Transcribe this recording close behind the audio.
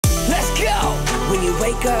When you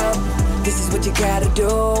wake up, this is what you gotta do.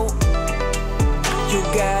 You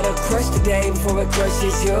gotta crush the day before it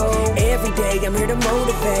crushes you. Every day I'm here to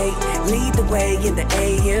motivate, lead the way in the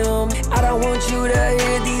AM. I don't want you to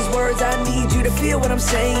hear these words, I need you to feel what I'm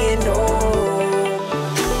saying. Oh,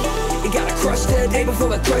 you gotta crush the day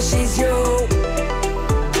before it crushes you.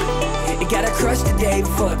 You gotta crush the day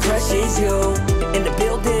before it crushes you. In the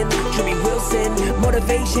building, Drewbie Wilson,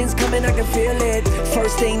 motivation's coming, I can feel it.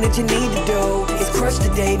 First thing that you need to do is crush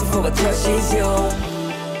the day before it crushes you.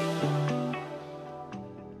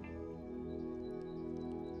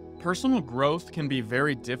 Personal growth can be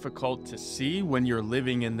very difficult to see when you're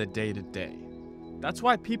living in the day-to-day. That's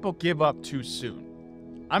why people give up too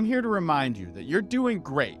soon. I'm here to remind you that you're doing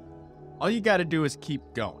great. All you gotta do is keep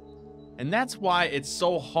going. And that's why it's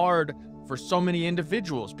so hard for so many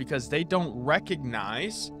individuals, because they don't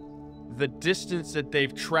recognize the distance that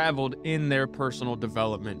they've traveled in their personal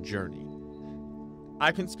development journey.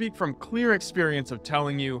 I can speak from clear experience of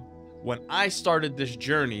telling you, when I started this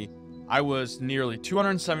journey, I was nearly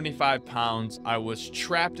 275 pounds. I was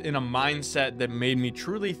trapped in a mindset that made me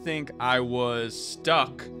truly think I was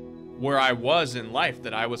stuck where I was in life,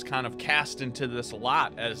 that I was kind of cast into this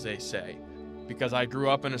lot, as they say, because I grew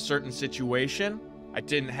up in a certain situation. I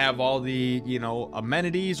didn't have all the,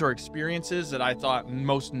 amenities or experiences that I thought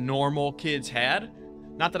most normal kids had.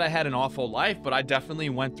 Not that I had an awful life, but I definitely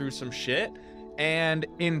went through some shit. And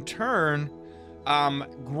in turn,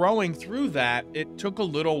 growing through that, it took a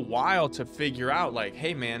little while to figure out, like,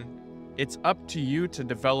 hey man, it's up to you to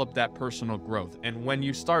develop that personal growth. And when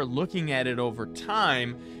you start looking at it over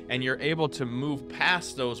time and you're able to move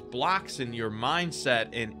past those blocks in your mindset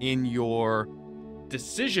and in your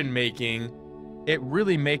decision making, it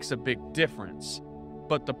really makes a big difference.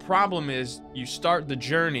 But the problem is, you start the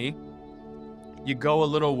journey, you go a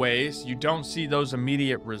little ways, you don't see those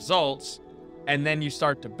immediate results, and then you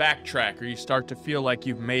start to backtrack, or you start to feel like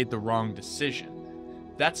you've made the wrong decision.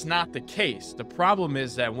 That's not the case. The problem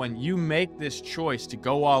is that when you make this choice to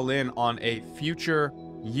go all in on a future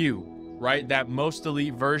you, right? That most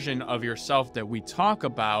elite version of yourself that we talk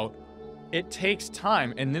about, it takes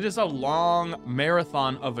time, and it is a long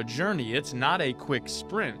marathon of a journey. It's not a quick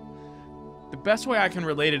sprint. The best way I can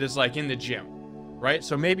relate it is like in the gym, right?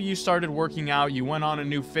 So maybe you started working out, you went on a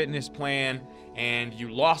new fitness plan, and you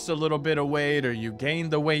lost a little bit of weight, or you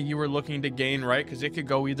gained the weight you were looking to gain, right? Because it could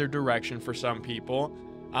go either direction for some people.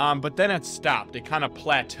 But then it stopped. It kind of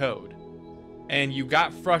plateaued. And you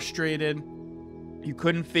got frustrated. You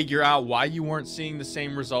couldn't figure out why you weren't seeing the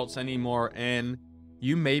same results anymore. And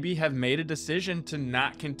you maybe have made a decision to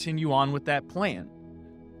not continue on with that plan.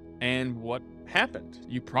 And what happened?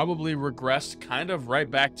 You probably regressed kind of right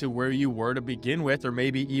back to where you were to begin with, or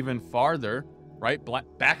maybe even farther. Right?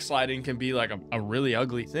 Backsliding can be like a really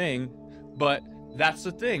ugly thing, but that's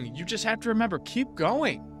the thing. You just have to remember, keep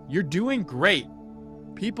going. You're doing great.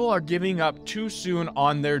 People are giving up too soon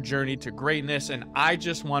on their journey to greatness, and I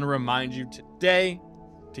just want to remind you today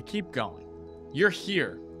to keep going. You're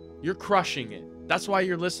here. You're crushing it. That's why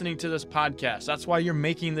you're listening to this podcast. That's why you're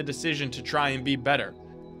making the decision to try and be better,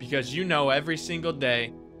 because you know every single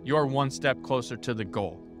day you're one step closer to the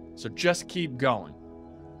goal. So just keep going.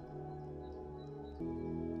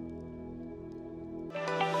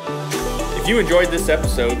 If you enjoyed this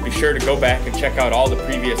episode, be sure to go back and check out all the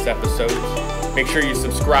previous episodes. Make sure you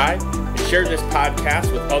subscribe and share this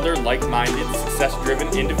podcast with other like-minded,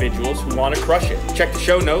 success-driven individuals who want to crush it. Check the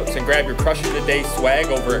show notes and grab your Crushing the Day swag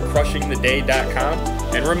over at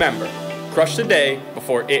crushingtheday.com. And remember, crush the day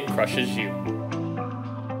before it crushes you.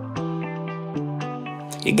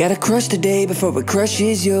 You gotta crush the day before it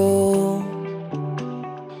crushes you.